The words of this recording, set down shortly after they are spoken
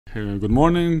Good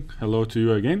morning. Hello to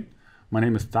you again. My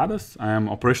name is Tadas. I am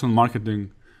Operational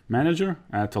Marketing Manager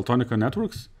at Teltonika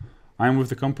Networks. I am with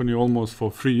the company almost for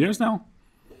 3 years now.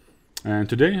 And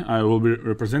today I will be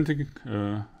representing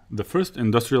the first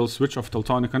industrial switch of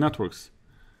Teltonika Networks.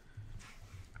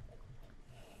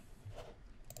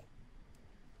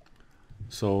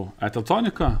 So at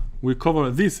Teltonika, we cover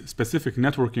these specific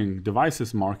networking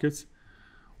devices markets.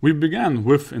 We began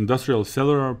with industrial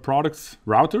cellular products,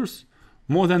 routers,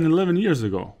 more than 11 years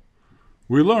ago.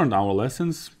 We learned our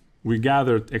lessons. We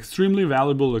gathered extremely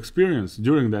valuable experience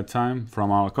during that time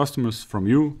from our customers, from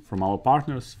you, from our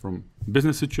partners, from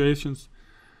business situations.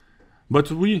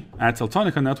 But we at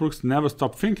Teltonika Networks never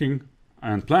stop thinking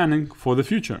and planning for the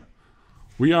future.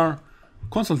 We are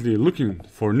constantly looking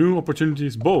for new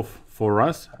opportunities both for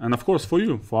us and of course for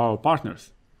you, for our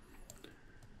partners.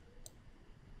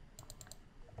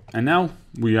 And now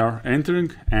we are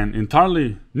entering an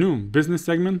entirely new business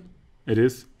segment. It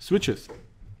is switches.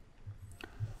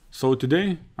 So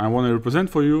today I want to represent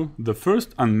for you the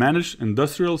first unmanaged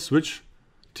industrial switch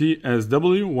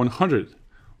TSW100,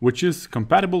 which is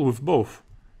compatible with both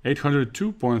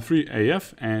 802.3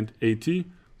 AF and AT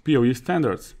PoE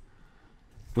standards.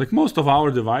 Like most of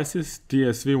our devices,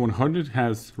 TSW100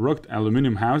 has rugged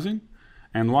aluminum housing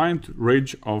and wide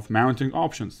range of mounting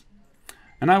options.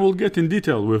 And I will get in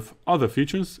detail with other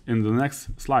features in the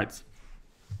next slides.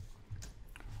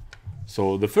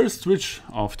 So the first switch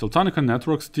of Teltonika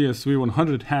Networks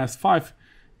TSW100 has 5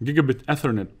 gigabit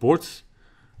Ethernet ports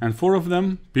and 4 of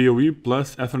them PoE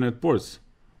plus Ethernet ports,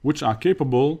 which are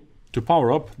capable to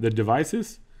power up the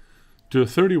devices to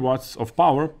 30 watts of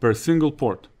power per single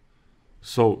port.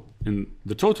 So in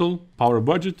the total power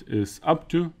budget is up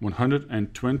to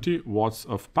 120 watts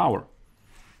of power.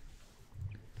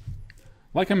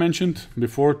 Like I mentioned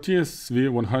before,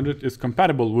 TSW100 is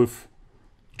compatible with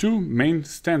two main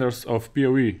standards of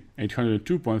PoE,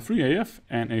 802.3 AF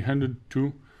and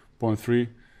 802.3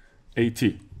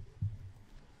 AT.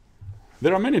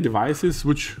 There are many devices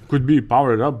which could be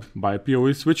powered up by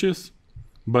PoE switches,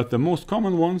 but the most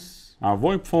common ones are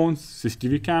VoIP phones,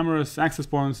 CCTV cameras, access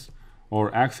points,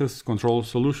 or access control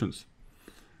solutions.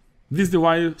 These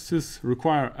devices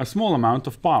require a small amount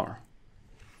of power.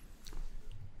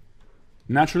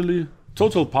 Naturally,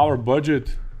 total power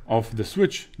budget of the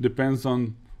switch depends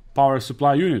on power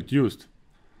supply unit used.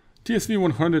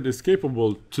 TSW100 is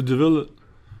capable to deliver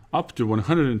up to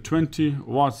 120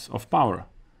 watts of power,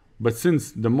 but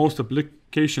since the most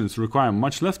applications require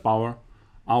much less power,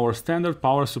 our standard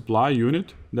power supply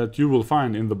unit that you will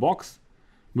find in the box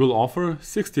will offer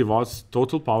 60 watts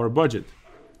total power budget.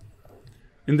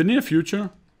 In the near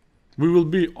future, we will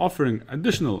be offering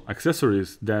additional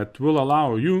accessories that will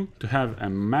allow you to have a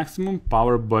maximum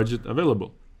power budget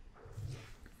available.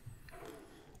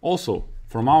 Also,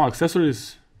 from our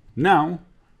accessories, now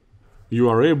you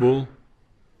are able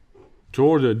to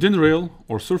order DIN rail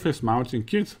or surface mounting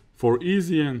kit for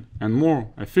easy and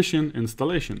more efficient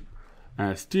installation,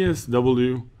 as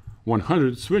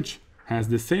TSW100 switch has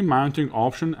the same mounting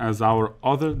option as our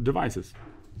other devices.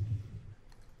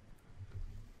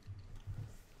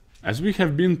 As we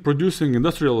have been producing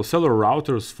industrial cellular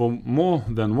routers for more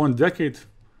than 1 decade,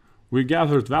 we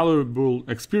gathered valuable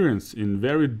experience in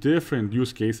very different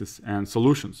use cases and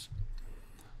solutions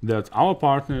that our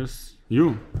partners,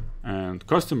 you, and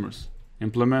customers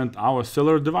implement our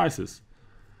cellular devices.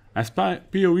 As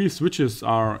PoE switches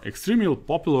are extremely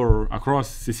popular across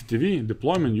CCTV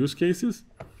deployment use cases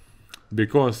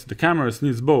because the cameras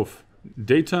needs both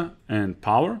data and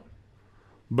power,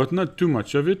 but not too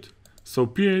much of it. So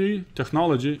PoE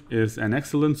technology is an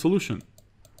excellent solution.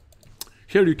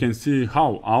 Here you can see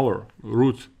how our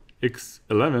Route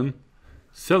X11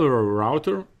 cellular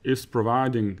router is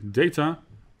providing data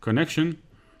connection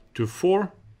to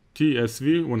 4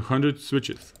 TSW100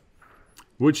 switches,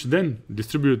 which then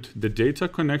distribute the data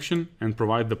connection and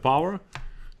provide the power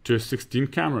to 16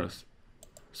 cameras.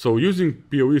 So using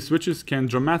PoE switches can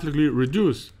dramatically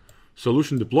reduce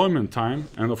solution deployment time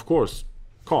and of course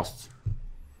costs.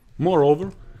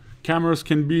 Moreover, cameras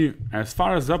can be as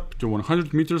far as up to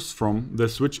 100 meters from the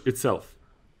switch itself.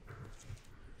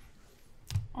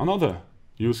 Another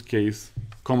use case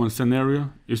common scenario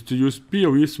is to use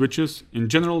PoE switches in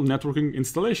general networking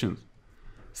installations,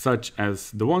 such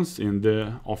as the ones in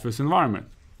the office environment.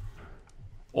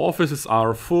 Offices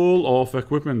are full of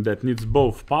equipment that needs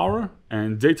both power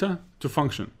and data to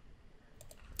function.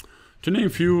 To name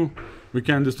few, we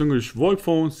can distinguish VoIP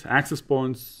phones, access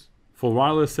points for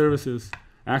wireless services,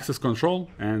 access control,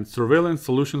 and surveillance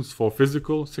solutions for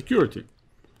physical security.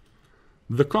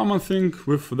 The common thing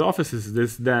with the offices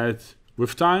is that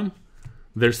with time,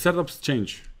 their setups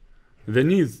change. the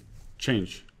needs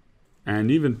change,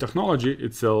 and even technology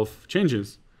itself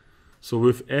changes. So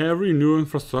with every new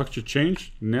infrastructure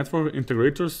change, network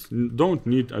integrators don't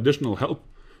need additional help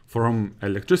from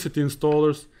electricity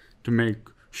installers to make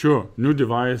sure new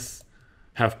devices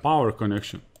have power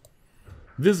connection.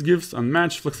 This gives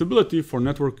unmatched flexibility for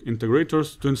network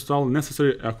integrators to install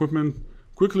necessary equipment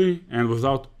quickly and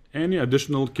without any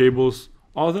additional cables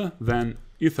other than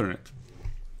Ethernet.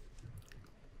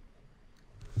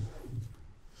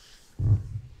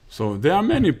 So there are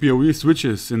many PoE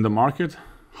switches in the market.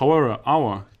 However,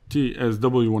 our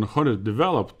TSW100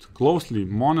 developed closely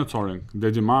monitoring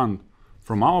the demand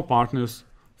from our partners,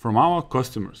 from our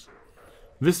customers.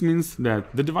 This means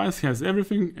that the device has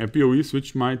everything a PoE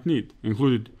switch might need,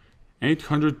 including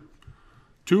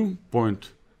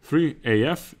 802.3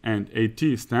 AF and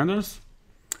AT standards,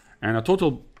 and a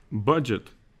total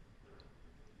budget.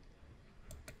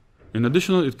 In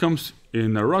addition, it comes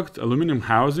in a rugged aluminum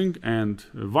housing and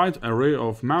a wide array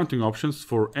of mounting options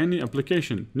for any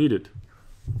application needed.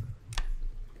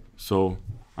 So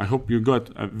I hope you got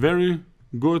a very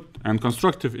good and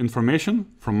constructive information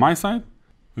from my side.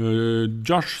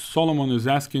 Josh Solomon is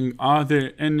asking, are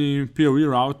there any PoE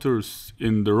routers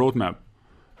in the roadmap?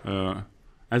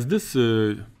 As this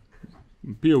PoE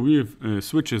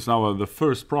switch is the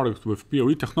first product with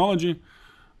PoE technology,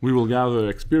 we will gather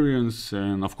experience,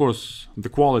 and of course the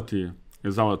quality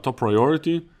is our top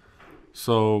priority.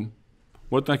 So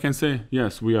what I can say,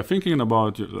 yes, we are thinking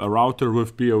about a router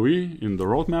with PoE in the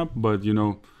roadmap, but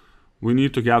we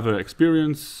need to gather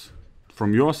experience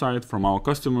from your side, from our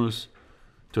customers,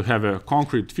 to have a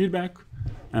concrete feedback,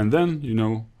 and then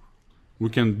we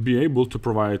can be able to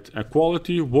provide a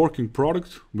quality working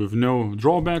product with no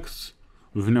drawbacks,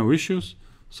 with no issues,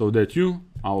 so that you,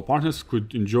 our partners,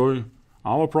 could enjoy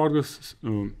our products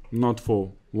not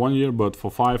for 1 year, but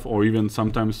for 5 or even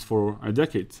sometimes for a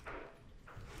decade.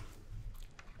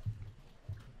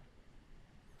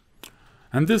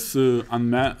 And there's a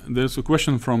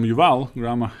question from Yuval.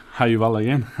 Hi Yuval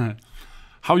again.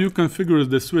 How you configure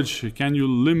the switch? Can you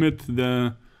limit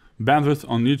the bandwidth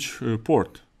on each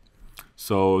port?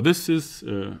 So this is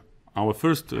our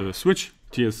first switch.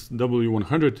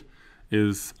 TSW100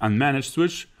 is unmanaged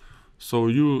switch, so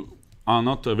you are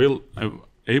not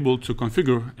able to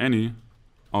configure any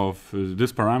of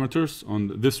these parameters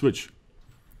on this switch,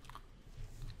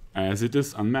 as it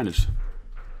is unmanaged.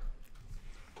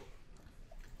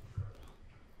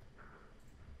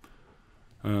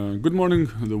 Good morning.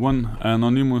 The one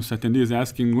anonymous attendee is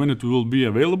asking when it will be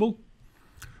available.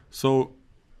 So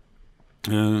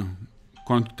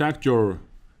contact your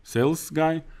sales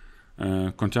guy,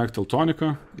 contact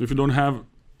Teltonika. If you don't have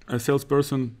a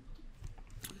salesperson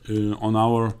on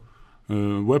our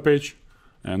webpage,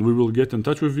 and we will get in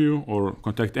touch with you, or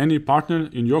contact any partner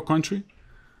in your country,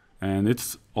 and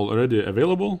it's already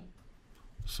available.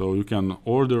 So you can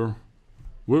order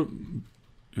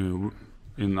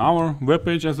in our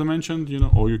webpage, as I mentioned,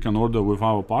 or you can order with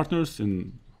our partners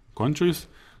in countries.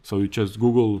 So you just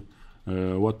Google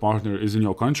what partner is in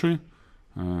your country.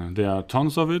 There are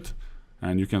tons of it,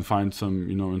 and you can find some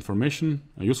information,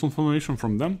 useful information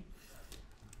from them.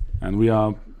 And we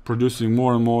are producing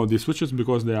more and more of these switches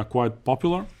because they are quite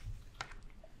popular.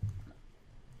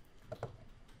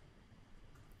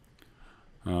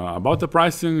 About the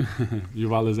pricing,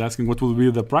 Yuval is asking what will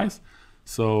be the price.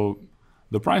 So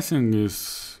the pricing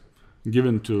is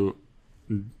given to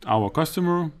our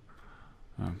customer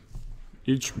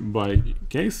each by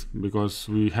case, because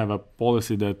we have a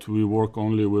policy that we work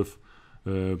only with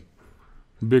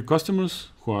big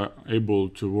customers who are able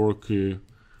to work in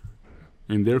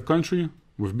their country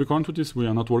with big quantities. We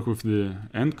are not working with the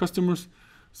end customers.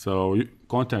 So you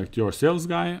contact your sales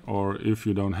guy, or if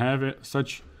you don't have it,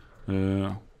 such,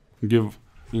 give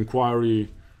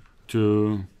inquiry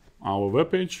to our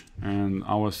webpage, and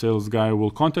our sales guy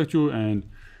will contact you. And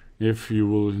if you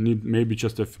will need maybe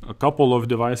just a couple of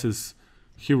devices,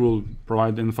 he will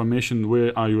provide information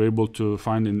where are you able to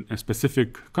find in a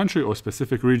specific country or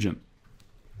specific region.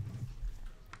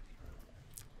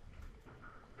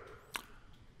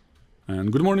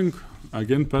 And good morning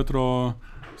again, Petro.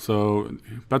 So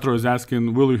Petro is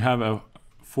asking, will you have a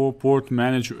 4-port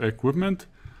managed equipment?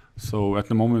 So at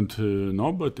the moment,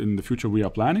 no, but in the future we are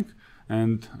planning.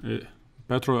 And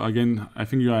Petro, again, I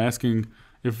think you are asking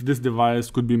if this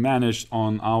device could be managed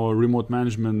on our remote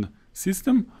management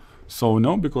system. So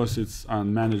no, because it's a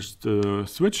unmanaged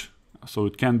switch, so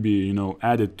it can be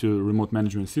added to remote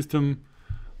management system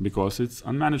because it's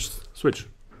unmanaged switch.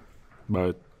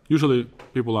 But usually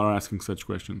people are asking such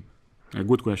question. A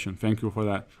good question. Thank you for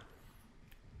that.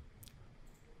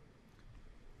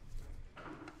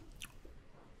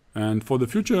 And for the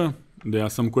future, there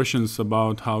are some questions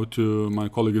about how to, my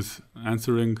colleague is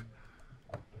answering,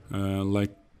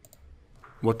 like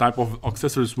what type of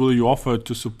accessories will you offer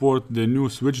to support the new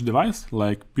switch device,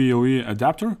 like PoE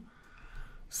adapter?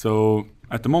 So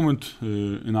at the moment,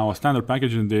 in our standard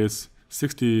packaging, there's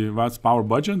 60 watts power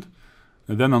budget,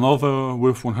 and then another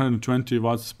with 120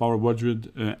 watts power budget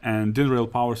and DIN-rail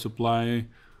power supply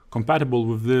compatible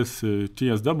with this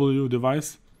TSW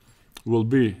device will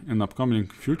be in upcoming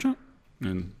future,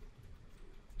 in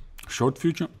short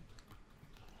future.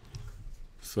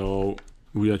 So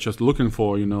we are just looking for,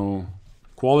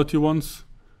 quality ones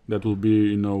that will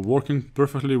be, working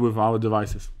perfectly with our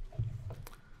devices.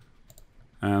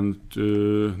 And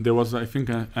there was, I think,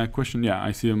 a question. Yeah,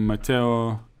 I see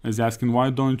Matteo is asking,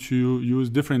 why don't you use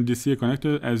different DCA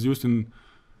connector as used in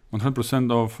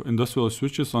 100% of industrial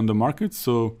switches on the market?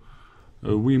 So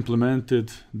we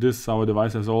implemented this, our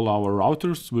device, as all our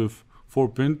routers with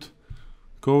 4-pin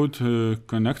code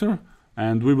connector,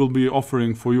 and we will be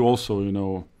offering for you also,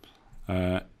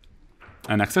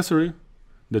 an accessory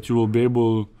that you will be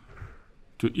able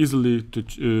to easily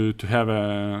to have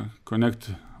a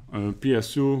connect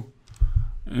PSU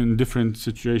in different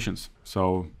situations.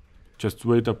 So just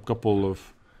wait a couple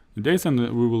of days and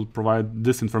we will provide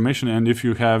this information. And if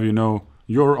you have,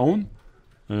 your own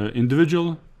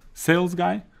individual sales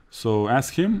guy, so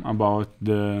ask him about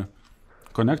the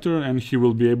connector and he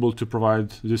will be able to provide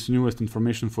this newest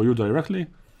information for you directly,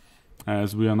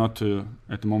 as we are not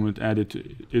at the moment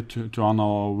added it to on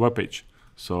our webpage.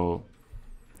 So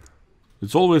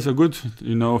it's always a good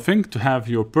thing to have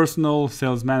your personal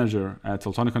sales manager at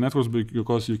Teltonika Networks,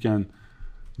 because you can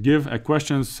give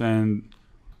questions and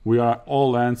we are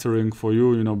all answering for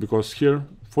you, because here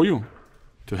for you,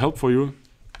 to help for you,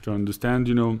 to understand,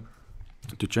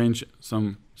 to change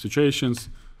some situations,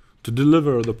 to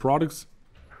deliver the products,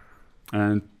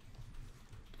 and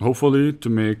hopefully to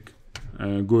make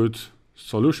good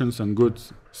solutions and good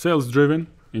sales driven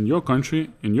in your country,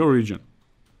 in your region.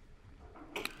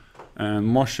 And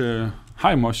Moshe,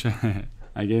 hi Moshe,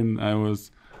 again I was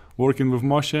working with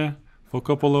Moshe for a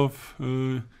couple of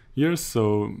years.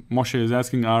 So Moshe is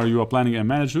asking, are you planning a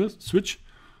managed switch?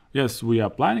 Yes, we are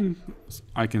planning.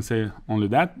 I can say only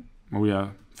that. We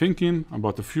are thinking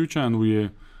about the future, and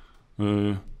we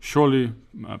are surely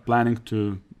planning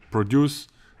to produce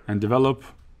and develop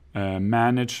a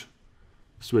managed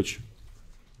switch.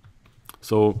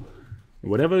 So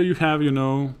whatever you have,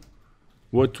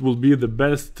 what will be the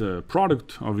best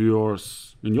product of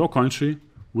yours in your country,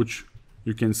 which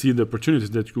you can see the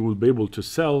opportunities that you will be able to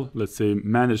sell, let's say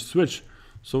managed switch.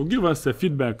 So give us a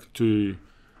feedback to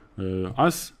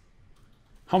us.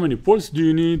 How many ports do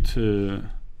you need?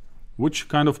 Which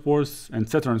kind of ports,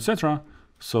 etc., etc.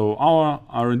 So our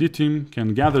R&D team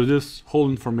can gather this whole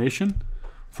information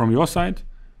from your side,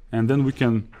 and then we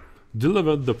can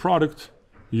deliver the product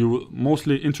you're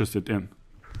mostly interested in.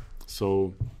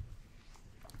 So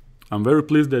I'm very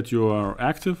pleased that you are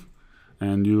active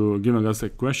and you're giving us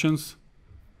questions.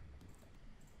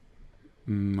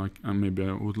 Maybe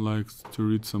I would like to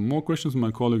read some more questions.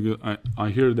 My colleague, I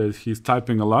hear that he's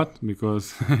typing a lot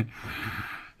because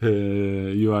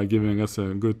you are giving us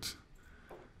good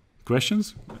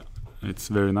questions. It's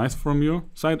very nice from your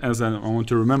side. As I want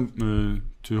to remember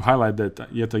to highlight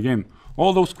that yet again,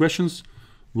 all those questions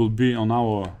will be on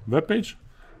our webpage.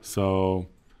 So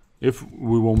if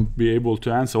we won't be able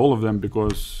to answer all of them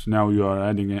because now you are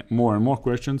adding more and more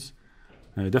questions,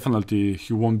 definitely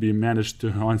he won't be managed to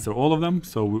answer all of them.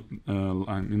 So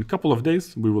in a couple of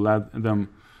days we will add them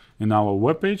in our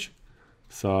webpage.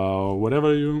 So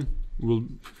whatever you will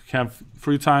have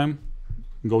free time,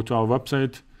 go to our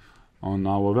website on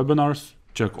our webinars,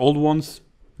 check old ones,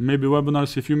 maybe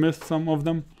webinars if you missed some of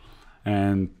them,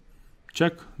 and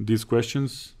check these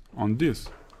questions on this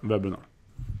webinar.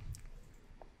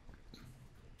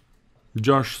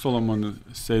 Josh Solomon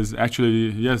says,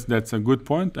 actually, yes, that's a good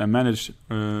point. I manage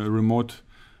remote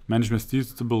management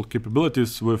stable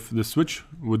capabilities with the switch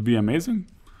would be amazing.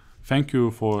 Thank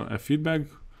you for a feedback,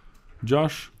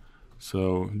 Josh.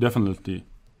 So definitely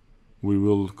we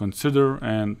will consider,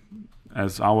 and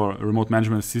as our remote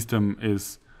management system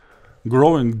is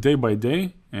growing day by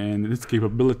day and its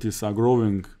capabilities are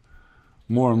growing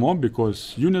more and more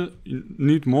because you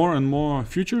need more and more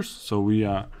features. So we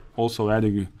are also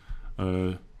adding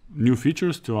new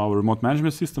features to our remote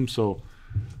management system. So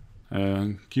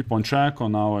keep on track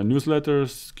on our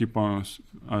newsletters, keep on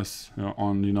us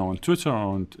on on Twitter,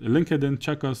 on LinkedIn,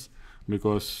 check us,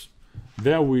 because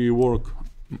there we work,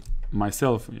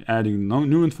 myself adding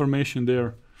new information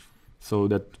there, so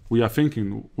that we are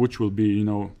thinking which will be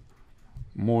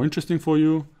more interesting for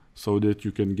you, so that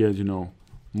you can get,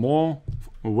 more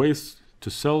ways to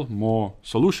sell, more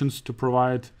solutions to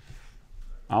provide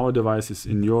our devices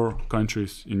in your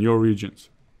countries, in your regions.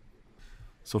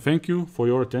 So thank you for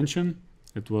your attention.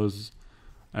 It was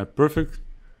a perfect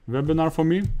webinar for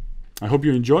me. I hope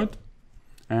you enjoyed,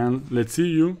 and let's see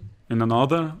you in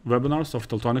another webinars of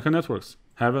Teltonika Networks.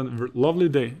 Have a lovely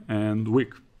day and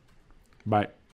week. Bye.